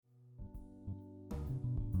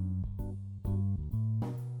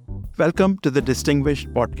Welcome to the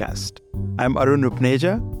Distinguished Podcast. I'm Arun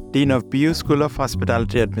Upneja, Dean of BU School of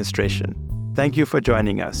Hospitality Administration. Thank you for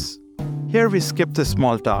joining us. Here we skip the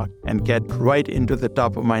small talk and get right into the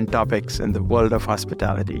top-of-mind topics in the world of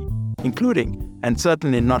hospitality, including, and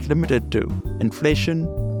certainly not limited to, inflation,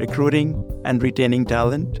 recruiting and retaining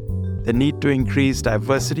talent, the need to increase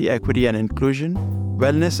diversity, equity and inclusion,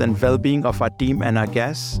 wellness and well-being of our team and our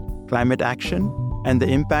guests, climate action, and the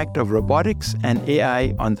impact of robotics and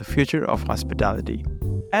AI on the future of hospitality.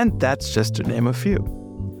 And that's just to name a few.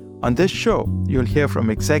 On this show, you'll hear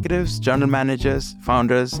from executives, general managers,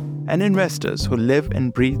 founders, and investors who live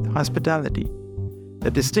and breathe hospitality.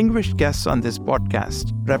 The distinguished guests on this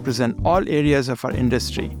podcast represent all areas of our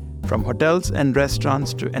industry, from hotels and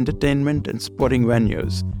restaurants to entertainment and sporting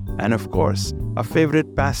venues, and of course, a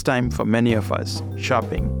favorite pastime for many of us,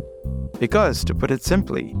 shopping. Because, to put it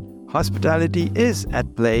simply, hospitality is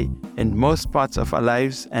at play in most parts of our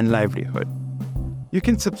lives and livelihood. You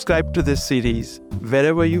can subscribe to this series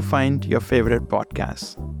wherever you find your favorite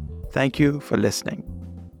podcasts. Thank you for listening.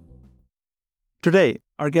 Today,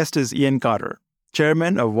 our guest is Ian Carter,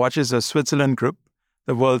 chairman of Watches of Switzerland Group,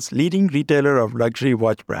 the world's leading retailer of luxury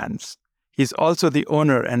watch brands. He's also the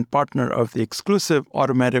owner and partner of the exclusive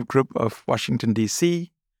automotive group of Washington,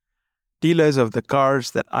 D.C., dealers of the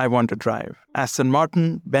cars that I want to drive, Aston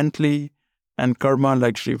Martin, Bentley, and Karma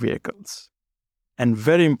luxury vehicles. And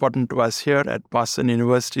very important to us here at Boston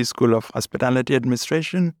University School of Hospitality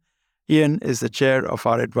Administration, Ian is the chair of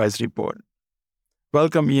our advisory board.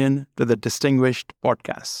 Welcome, Ian, to the Distinguished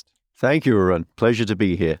Podcast. Thank you, Arun. Pleasure to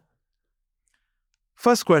be here.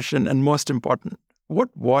 First question, and most important,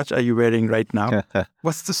 what watch are you wearing right now?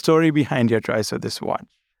 What's the story behind your choice of this watch?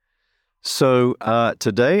 So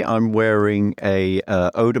today I'm wearing a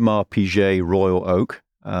Audemars Piguet Royal Oak.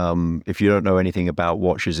 If you don't know anything about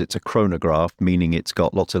watches, it's a chronograph, meaning it's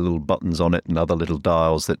got lots of little buttons on it and other little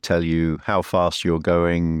dials that tell you how fast you're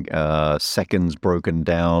going, seconds broken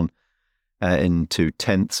down into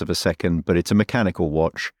tenths of a second, but it's a mechanical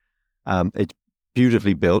watch. It's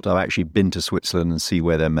beautifully built. I've actually been to Switzerland and see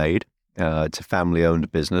where they're made. It's a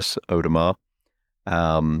family-owned business, Audemars.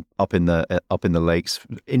 Up in the lakes.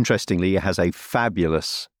 Interestingly, it has a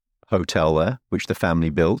fabulous hotel there, which the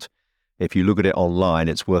family built. If you look at it online,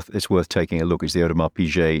 it's worth taking a look. It's the Audemars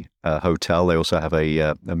Piguet Hotel. They also have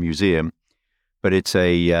a museum, but it's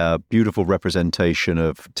a beautiful representation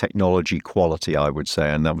of technology quality, I would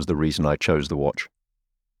say, and that was the reason I chose the watch.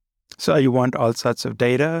 So you want all sorts of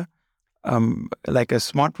data, like a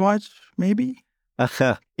smartwatch, maybe?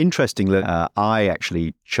 Interestingly, I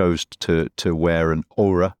actually chose to wear an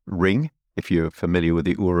Oura ring, if you're familiar with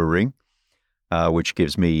the Oura ring, which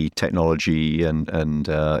gives me technology and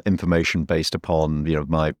information based upon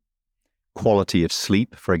my quality of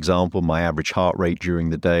sleep, for example, my average heart rate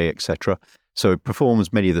during the day, etc. So it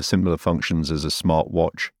performs many of the similar functions as a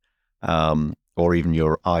smartwatch, or even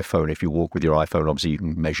your iPhone. If you walk with your iPhone, obviously you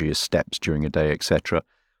can measure your steps during a day, etc.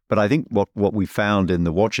 But I think what we found in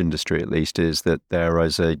the watch industry, at least, is that there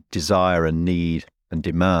is a desire and need and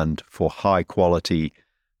demand for high quality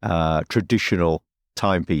traditional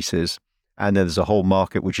timepieces. And there's a whole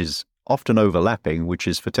market which is often overlapping, which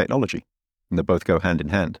is for technology. And they both go hand in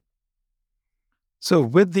hand. So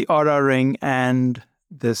with the Oura ring and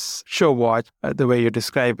this show watch, the way you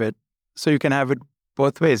describe it, so you can have it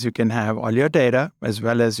both ways. You can have all your data as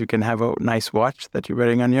well as you can have a nice watch that you're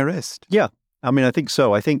wearing on your wrist. Yeah. I mean, I think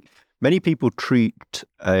so. I think many people treat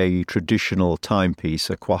a traditional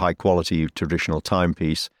timepiece, a high-quality traditional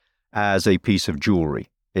timepiece, as a piece of jewelry.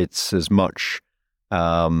 It's as much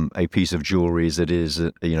a piece of jewelry as it is,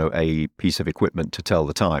 a piece of equipment to tell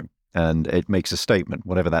the time. And it makes a statement,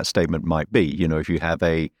 whatever that statement might be. If you have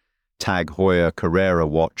a Tag Heuer Carrera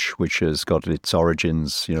watch, which has got its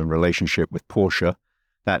origins, in relationship with Porsche,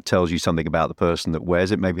 that tells you something about the person that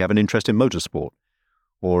wears it. Maybe have an interest in motorsport.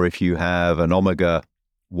 Or if you have an Omega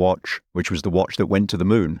watch, which was the watch that went to the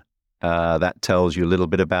moon, that tells you a little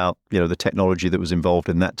bit about, the technology that was involved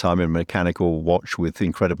in that time in a mechanical watch with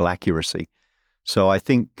incredible accuracy. So I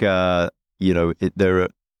think, there are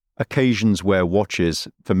occasions where watches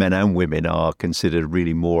for men and women are considered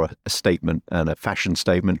really more a statement and a fashion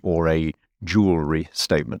statement or a jewelry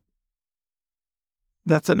statement.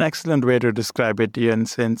 That's an excellent way to describe it, Ian,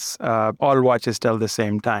 since all watches tell the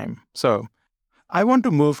same time. So I want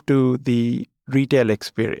to move to the retail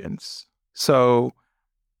experience. So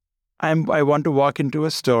I want to walk into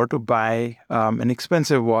a store to buy an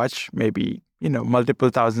expensive watch, maybe, multiple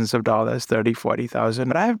thousands of dollars, 30, 40,000.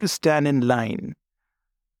 But I have to stand in line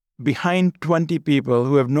behind 20 people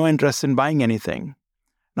who have no interest in buying anything.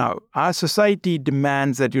 Now, our society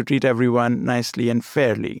demands that you treat everyone nicely and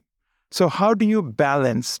fairly. So how do you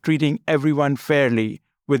balance treating everyone fairly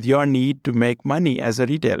with your need to make money as a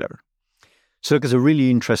retailer? So it's a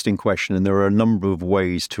really interesting question, and there are a number of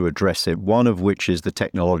ways to address it. One of which is the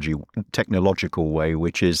technological way,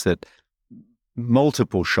 which is that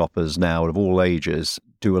multiple shoppers now of all ages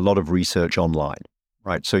do a lot of research online,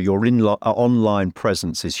 right? So your online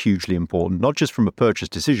presence is hugely important, not just from a purchase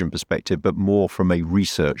decision perspective, but more from a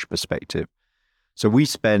research perspective. So we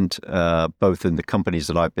spent, both in the companies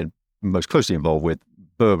that I've been most closely involved with,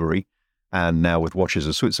 Burberry, and now with Watches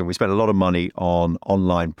of Switzerland, we spent a lot of money on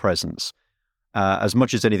online presence, as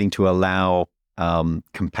much as anything to allow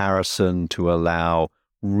comparison, to allow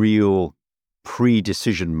real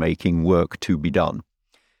pre-decision-making work to be done.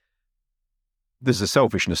 There's a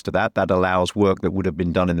selfishness to that. That allows work that would have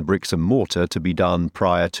been done in the bricks and mortar to be done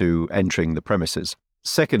prior to entering the premises.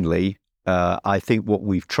 Secondly, I think what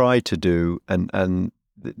we've tried to do, and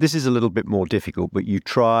this is a little bit more difficult, but you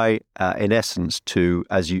try, in essence, to,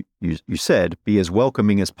 as you said, be as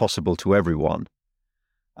welcoming as possible to everyone.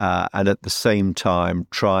 And at the same time,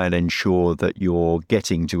 try and ensure that you're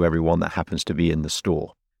getting to everyone that happens to be in the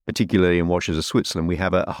store. Particularly in Watches of Switzerland, we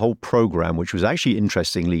have a whole program which was actually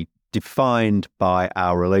interestingly defined by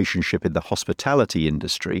our relationship in the hospitality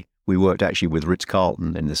industry. We worked actually with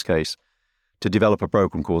Ritz-Carlton in this case to develop a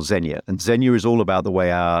program called Xenia. And Xenia is all about the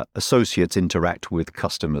way our associates interact with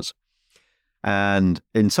customers. And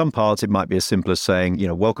in some parts, it might be as simple as saying,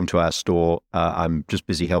 welcome to our store. I'm just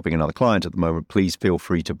busy helping another client at the moment. Please feel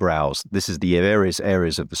free to browse. This is the various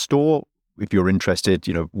areas of the store. If you're interested,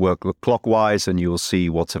 work clockwise and you'll see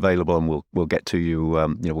what's available, and we'll get to you,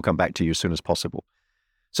 we'll come back to you as soon as possible.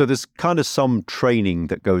 So there's kind of some training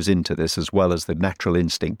that goes into this, as well as the natural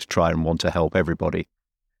instinct to try and want to help everybody.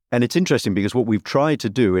 And it's interesting because what we've tried to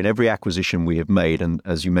do in every acquisition we have made, and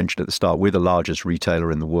as you mentioned at the start, we're the largest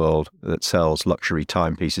retailer in the world that sells luxury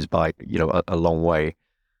timepieces by, a long way,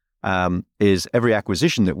 is every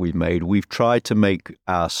acquisition that we've made, we've tried to make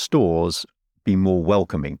our stores be more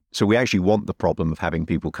welcoming. So we actually want the problem of having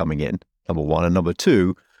people coming in, number one. And number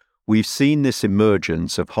two, we've seen this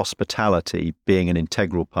emergence of hospitality being an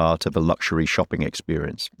integral part of a luxury shopping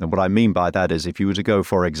experience. And what I mean by that is if you were to go,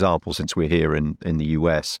 for example, since we're here in the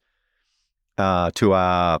US, to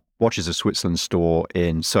our Watches of Switzerland store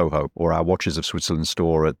in Soho or our Watches of Switzerland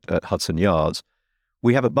store at Hudson Yards,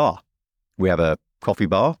 we have a bar. We have a coffee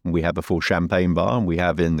bar, and we have a full champagne bar, and we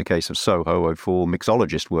have, in the case of Soho, a full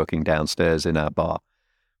mixologist working downstairs in our bar.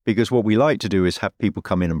 Because what we like to do is have people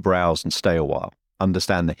come in and browse and stay a while,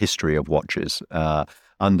 understand the history of watches,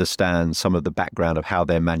 understand some of the background of how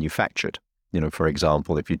they're manufactured. For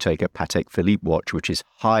example, if you take a Patek Philippe watch, which is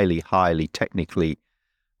highly, highly technically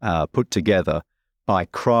put together by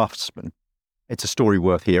craftsmen, it's a story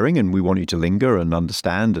worth hearing, and we want you to linger and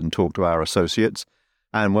understand and talk to our associates.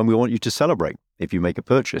 And when we want you to celebrate, if you make a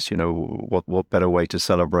purchase, what better way to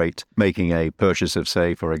celebrate making a purchase of,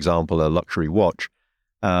 say, for example, a luxury watch,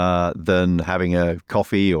 than having a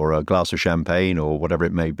coffee or a glass of champagne or whatever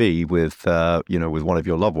it may be with one of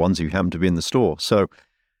your loved ones who happen to be in the store. So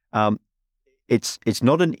it's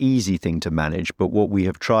not an easy thing to manage, but what we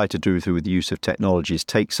have tried to do through the use of technology is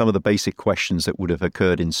take some of the basic questions that would have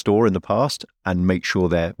occurred in store in the past and make sure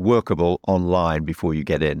they're workable online before you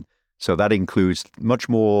get in. So that includes much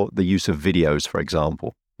more the use of videos, for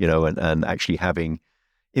example, and actually having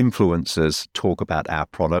influencers talk about our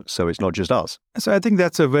products, so it's not just us. So I think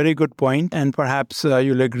that's a very good point, and perhaps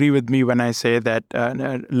you'll agree with me when I say that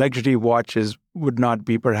luxury watches would not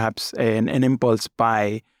be perhaps an impulse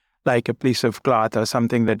buy, like a piece of cloth or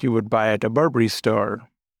something that you would buy at a Burberry store.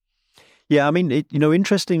 Yeah, I mean,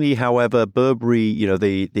 interestingly, however, Burberry,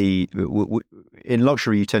 in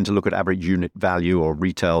luxury, you tend to look at average unit value or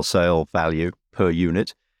retail sale value per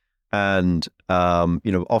unit, and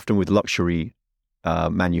often with luxury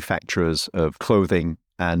manufacturers of clothing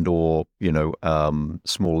and or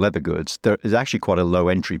small leather goods, there is actually quite a low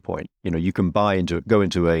entry point. You can go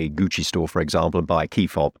into a Gucci store, for example, and buy a key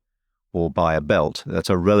fob or buy a belt. That's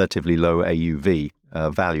a relatively low AUV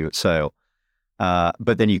value at sale.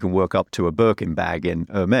 But then you can work up to a Birkin bag in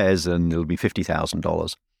Hermes and it'll be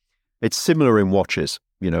 $50,000. It's similar in watches.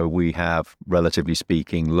 We have, relatively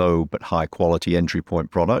speaking, low but high quality entry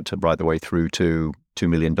point product right the way through to $2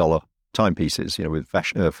 million timepieces, with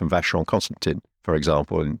from Vacheron Constantin, for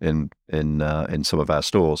example, in some of our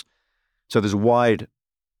stores. So there's a wide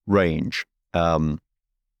range.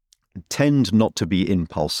 Tend not to be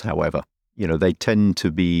impulse, however. They tend to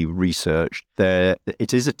be researched.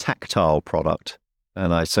 It is a tactile product,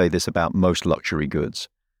 and I say this about most luxury goods,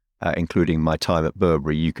 including my time at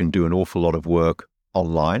Burberry. You can do an awful lot of work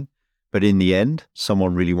online, but in the end,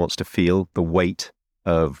 someone really wants to feel the weight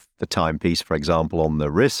of the timepiece, for example, on the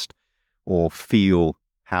wrist, or feel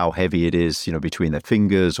how heavy it is, between their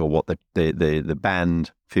fingers, or what the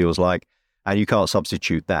band feels like, and you can't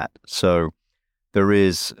substitute that. So there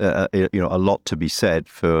is a lot to be said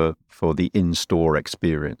for the in-store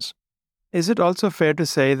experience. Is it also fair to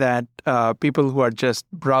say that people who are just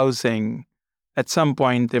browsing, at some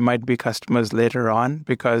point they might be customers later on?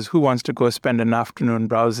 Because who wants to go spend an afternoon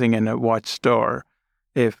browsing in a watch store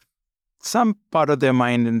if some part of their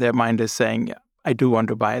mind is saying, yeah, I do want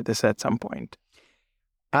to buy this at some point?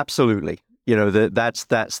 Absolutely.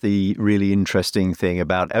 That's the really interesting thing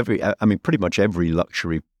about pretty much every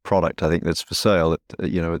luxury product, I think, that's for sale at,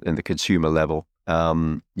 in the consumer level.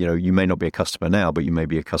 You may not be a customer now, but you may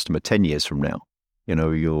be a customer 10 years from now.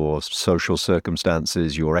 Your social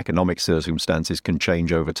circumstances, your economic circumstances can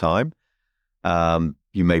change over time.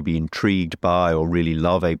 You may be intrigued by or really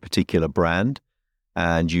love a particular brand,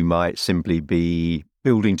 and you might simply be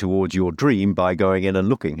building towards your dream by going in and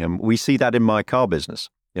looking. And we see that in my car business.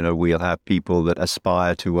 We'll have people that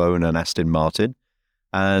aspire to own an Aston Martin,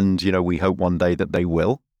 and, we hope one day that they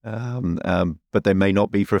will, but they may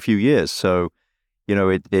not be for a few years. So,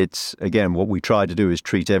 it's, again, what we try to do is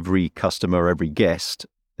treat every customer, every guest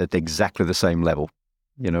at exactly the same level.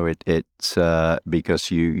 It's because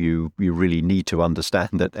you really need to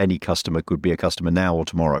understand that any customer could be a customer now or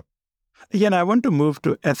tomorrow. Yeah, and I want to move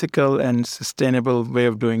to ethical and sustainable way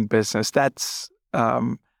of doing business. That's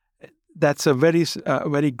a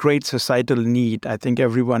very great societal need. I think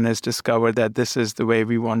everyone has discovered that this is the way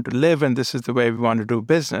we want to live and this is the way we want to do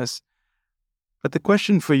business. But the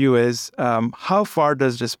question for you is, how far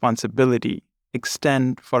does responsibility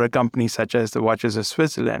extend for a company such as the Watches of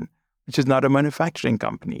Switzerland, which is not a manufacturing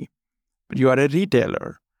company, but you are a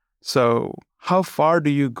retailer? So how far do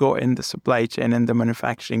you go in the supply chain and the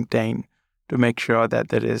manufacturing chain to make sure that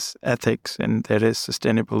there is ethics and there is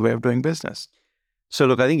sustainable way of doing business? So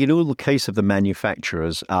look, I think in all the case of the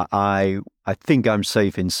manufacturers, I think I'm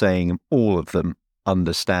safe in saying all of them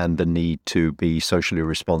understand the need to be socially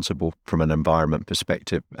responsible from an environment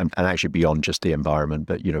perspective, and actually beyond just the environment,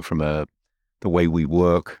 but from the way we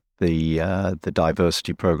work, the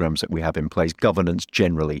diversity programs that we have in place, governance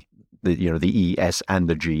generally, the E, S, and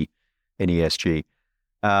the G in ESG.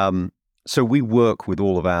 So we work with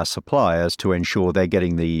all of our suppliers to ensure they're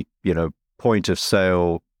getting the point of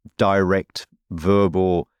sale direct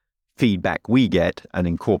verbal feedback we get and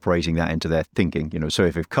incorporating that into their thinking. So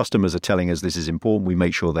if customers are telling us this is important, we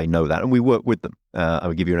make sure they know that, and we work with them.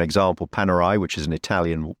 I'll give you an example. Panerai, which is an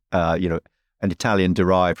Italian, an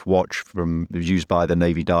Italian-derived watch used by the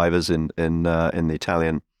Navy divers in the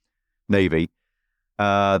Italian Navy.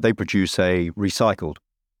 They produce a recycled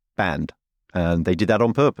band, and they did that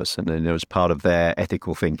on purpose, and it was part of their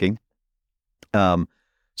ethical thinking.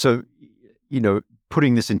 So,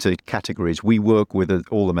 putting this into categories, we work with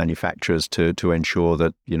all the manufacturers to ensure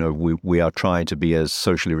that we are trying to be as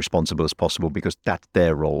socially responsible as possible, because that's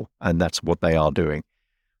their role and that's what they are doing.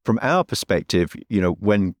 From our perspective,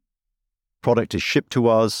 when product is shipped to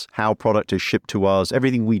us, how product is shipped to us,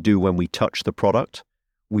 everything we do when we touch the product,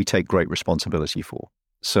 we take great responsibility for.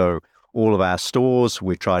 So all of our stores,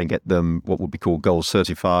 we try and get them what would be called gold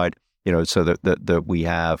certified, so that we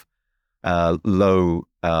have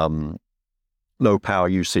low power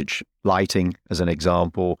usage lighting, as an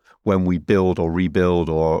example. When we build or rebuild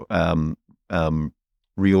or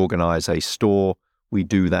reorganize a store, we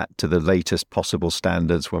do that to the latest possible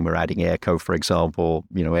standards. When we're adding airco, for example,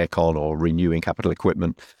 aircon, or renewing capital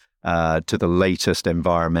equipment, to the latest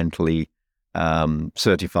environmentally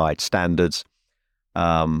certified standards.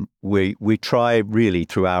 We try really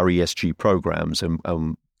through our ESG programs, and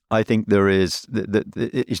I think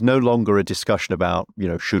it's no longer a discussion about,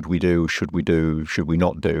 should we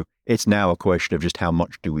not do. It's now a question of just how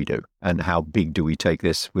much do we do and how big do we take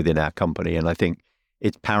this within our company. And I think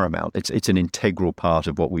it's paramount. It's an integral part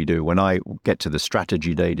of what we do. When I get to the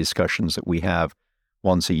strategy day discussions that we have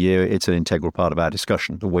once a year, it's an integral part of our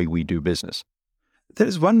discussion, the way we do business.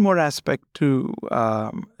 There's one more aspect to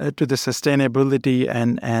the sustainability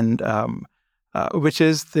and which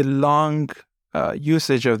is the long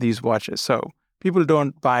usage of these watches. So people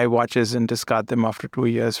don't buy watches and discard them after 2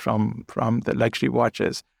 years from the luxury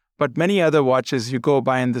watches. But many other watches you go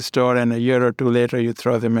buy in the store, and a year or two later you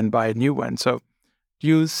throw them and buy a new one. So do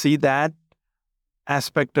you see that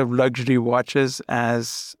aspect of luxury watches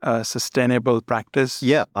as a sustainable practice?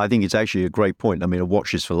 Yeah, I think it's actually a great point. A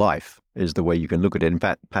watch is for life is the way you can look at it. In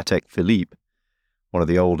fact, Patek Philippe, one of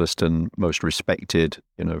the oldest and most respected,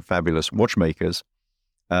 fabulous watchmakers,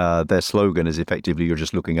 their slogan is effectively, you're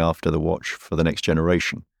just looking after the watch for the next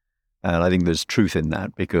generation. And I think there's truth in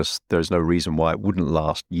that, because there's no reason why it wouldn't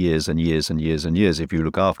last years and years and years and years if you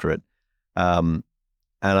look after it. And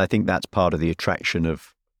I think that's part of the attraction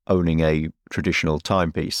of owning a traditional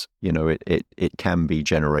timepiece. It can be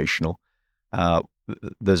generational.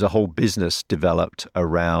 There's a whole business developed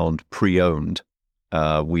around pre-owned.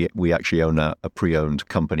 We actually own a pre-owned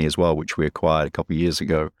company as well, which we acquired a couple of years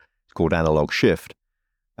ago. It's called Analog Shift,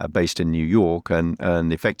 based in New York,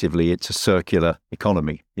 and effectively it's a circular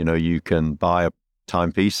economy. You can buy a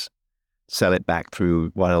timepiece, sell it back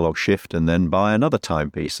through Analog Shift, and then buy another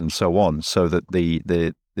timepiece, and so on, so that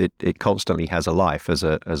it constantly has a life as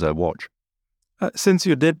a watch. Since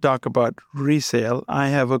you did talk about resale, I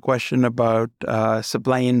have a question about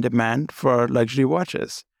supply and demand for luxury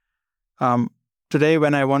watches. Today,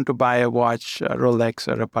 when I want to buy a watch, a Rolex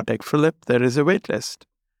or a Patek Philippe, there is a wait list.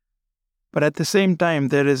 But at the same time,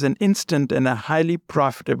 there is an instant and a highly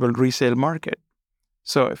profitable resale market.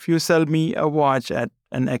 So if you sell me a watch at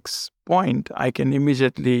an X point, I can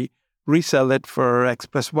immediately resell it for X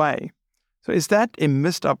plus Y. So is that a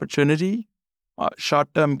missed opportunity?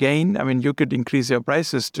 Short-term gain? I mean, you could increase your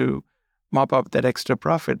prices to mop up that extra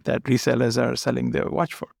profit that resellers are selling their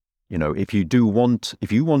watch for. If you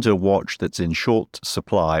want a watch that's in short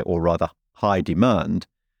supply, or rather high demand,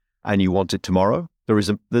 and you want it tomorrow, there's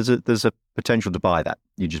a potential to buy that.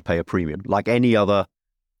 You just pay a premium, like any other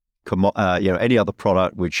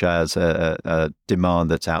product which has a demand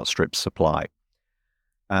that's outstrips supply.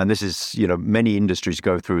 And this is, many industries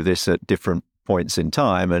go through this at different points in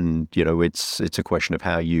time, and it's a question of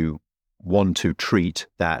how you want to treat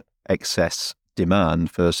that excess demand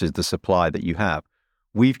versus the supply that you have.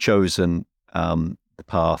 We've chosen the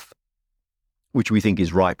path which we think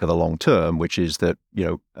is right for the long term, which is that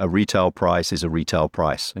a retail price is a retail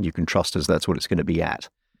price, and you can trust us that's what it's going to be at.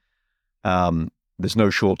 There's no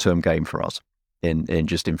short-term game for us in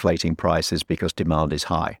just inflating prices because demand is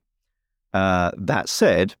high. That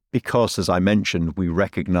said, because, as I mentioned, we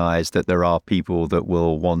recognize that there are people that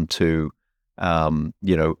will want to,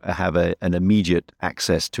 have an immediate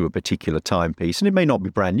access to a particular timepiece, and it may not be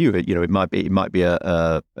brand new. It might be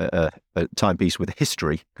a timepiece with a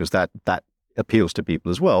history, because that appeals to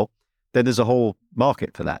people as well. Then there's a whole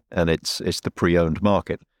market for that, and it's the pre-owned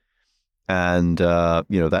market, and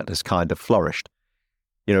that has kind of flourished.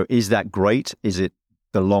 Is that great? Is it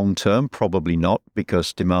the long term? Probably not,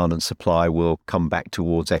 because demand and supply will come back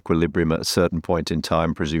towards equilibrium at a certain point in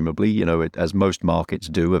time, presumably, as most markets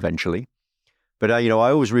do eventually. But, I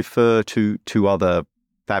always refer to other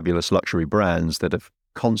fabulous luxury brands that are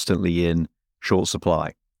constantly in short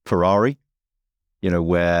supply. Ferrari,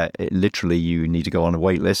 where literally you need to go on a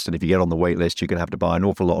wait list. And if you get on the wait list, you're going to have to buy an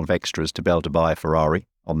awful lot of extras to be able to buy a Ferrari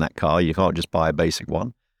on that car. You can't just buy a basic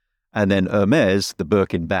one. And then Hermes, the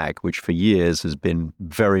Birkin bag, which for years has been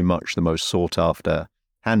very much the most sought after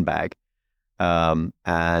handbag,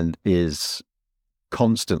 and is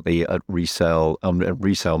constantly at resale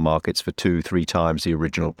markets for 2-3 times the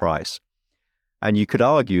original price. And you could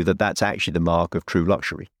argue that that's actually the mark of true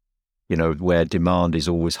luxury, where demand is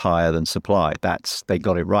always higher than supply. They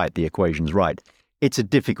got it right. The equation's right. It's a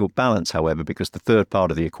difficult balance, however, because the third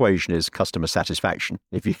part of the equation is customer satisfaction.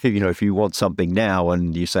 If you want something now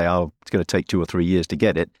and you say, oh, it's going to take 2 or 3 years to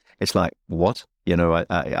get it, it's like, what?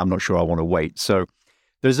 I'm not sure I want to wait. So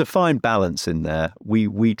there's a fine balance in there.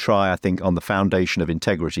 We try, I think, on the foundation of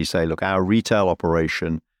integrity, say, look, our retail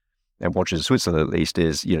operation, and Watches of Switzerland at least,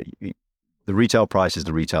 is, the retail price is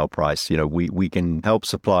the retail price. We can help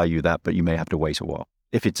supply you that, but you may have to wait a while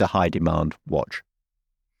if it's a high demand watch.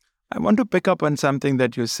 I want to pick up on something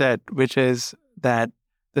that you said, which is that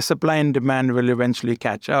the supply and demand will eventually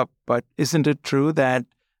catch up. But isn't it true that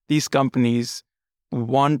these companies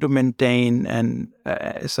want to maintain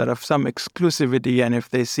sort of some exclusivity? And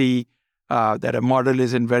if they see that a model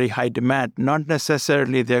is in very high demand, not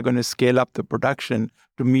necessarily they're going to scale up the production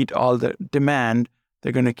to meet all the demand.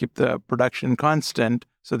 They're going to keep the production constant.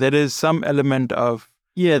 So there is some element of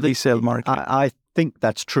the resale market. I think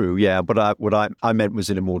that's true, yeah. But what I meant was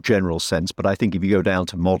in a more general sense. But I think if you go down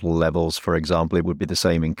to model levels, for example, it would be the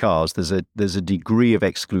same in cars. There's a degree of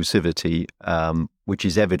exclusivity which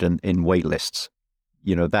is evident in wait lists.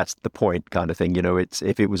 That's the point, kind of thing. It's,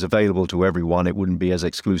 if it was available to everyone, it wouldn't be as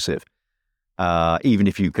exclusive. Even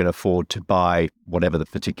if you can afford to buy whatever the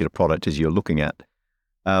particular product is you're looking at.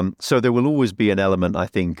 So there will always be an element, I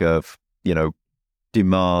think, of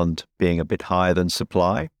demand being a bit higher than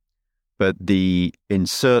supply. But in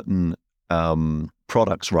certain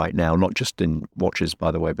products right now, not just in watches,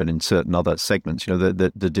 by the way, but in certain other segments,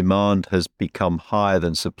 the demand has become higher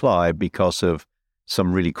than supply because of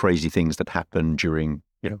some really crazy things that happened during,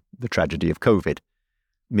 the tragedy of COVID,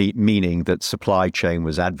 meaning that supply chain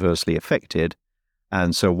was adversely affected.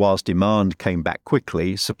 And so whilst demand came back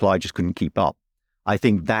quickly, supply just couldn't keep up. I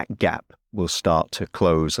think that gap will start to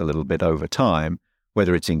close a little bit over time,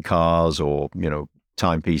 whether it's in cars or,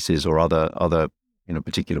 timepieces or other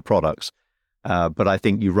particular products. But I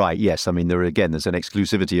think you're right. Yes. I mean, there's an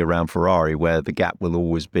exclusivity around Ferrari where the gap will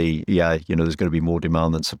always be, there's going to be more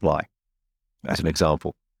demand than supply, as an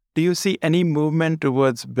example. Do you see any movement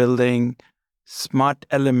towards building smart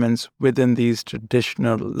elements within these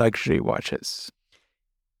traditional luxury watches?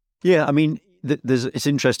 Yeah, I mean, it's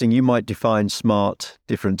interesting. You might define smart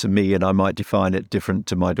different to me, and I might define it different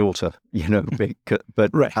to my daughter,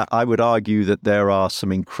 but right. I would argue that there are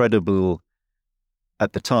some incredible,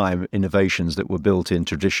 at the time, innovations that were built in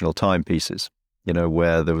traditional timepieces,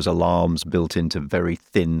 where there was alarms built into very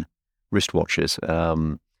thin wristwatches,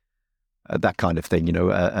 that kind of thing,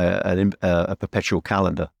 a perpetual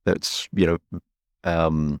calendar that's,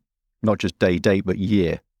 not just date, but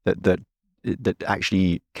year, that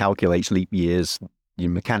actually calculates leap years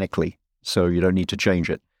mechanically, so you don't need to change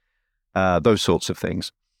it. Those sorts of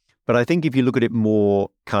things. But I think if you look at it more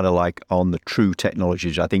kind of like on the true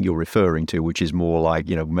technologies I think you're referring to, which is more like,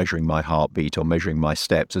 measuring my heartbeat or measuring my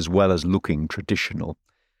steps, as well as looking traditional,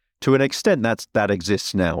 to an extent that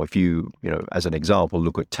exists now. If you, as an example,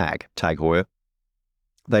 look at Tag Heuer,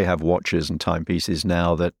 they have watches and timepieces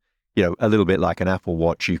now that, a little bit like an Apple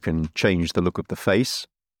Watch, you can change the look of the face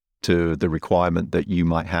to the requirement that you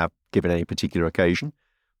might have given any particular occasion.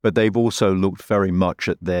 But they've also looked very much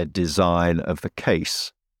at their design of the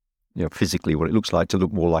case, physically what it looks like, to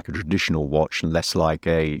look more like a traditional watch and less like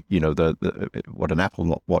what an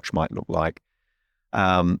Apple Watch might look like.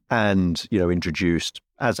 And introduced,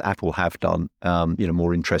 as Apple have done,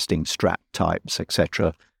 more interesting strap types,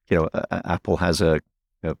 etc. Apple has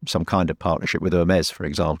some kind of partnership with Hermes, for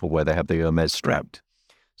example, where they have the Hermes strap.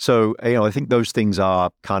 So, I think those things are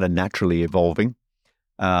kind of naturally evolving,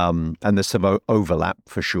 and there's some overlap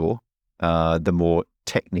for sure. The more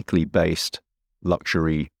technically based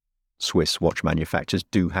luxury Swiss watch manufacturers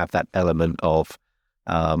do have that element of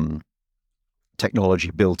technology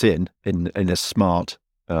built in a smart,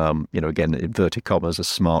 again, inverted commas, a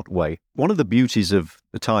smart way. One of the beauties of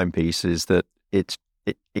the timepiece is that it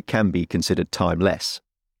can be considered timeless.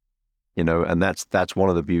 And that's one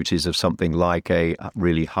of the beauties of something like a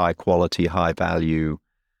really high quality, high value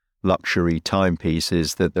luxury timepiece,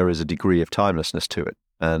 is that there is a degree of timelessness to it.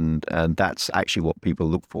 And that's actually what people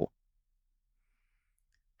look for.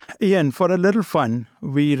 Ian, for a little fun,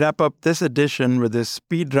 we wrap up this edition with a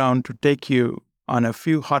speed round to take you on a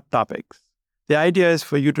few hot topics. The idea is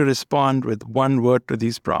for you to respond with one word to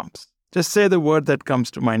these prompts. Just say the word that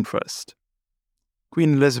comes to mind first.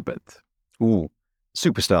 Queen Elizabeth. Ooh,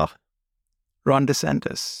 superstar. Ron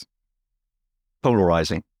DeSantis.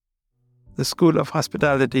 Polarizing. The School of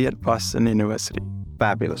Hospitality at Boston University.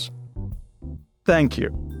 Fabulous. Thank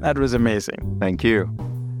you. That was amazing. Thank you.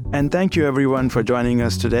 And thank you everyone for joining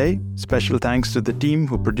us today. Special thanks to the team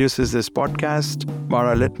who produces this podcast,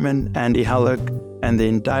 Mara Littman, Andy Halleck, and the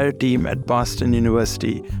entire team at Boston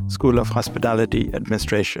University School of Hospitality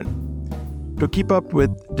Administration. To keep up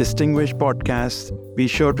with distinguished podcasts, be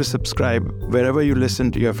sure to subscribe wherever you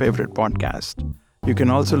listen to your favorite podcast. You can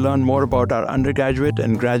also learn more about our undergraduate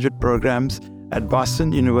and graduate programs at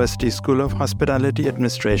Boston University School of Hospitality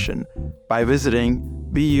Administration by visiting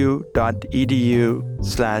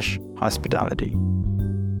bu.edu/hospitality.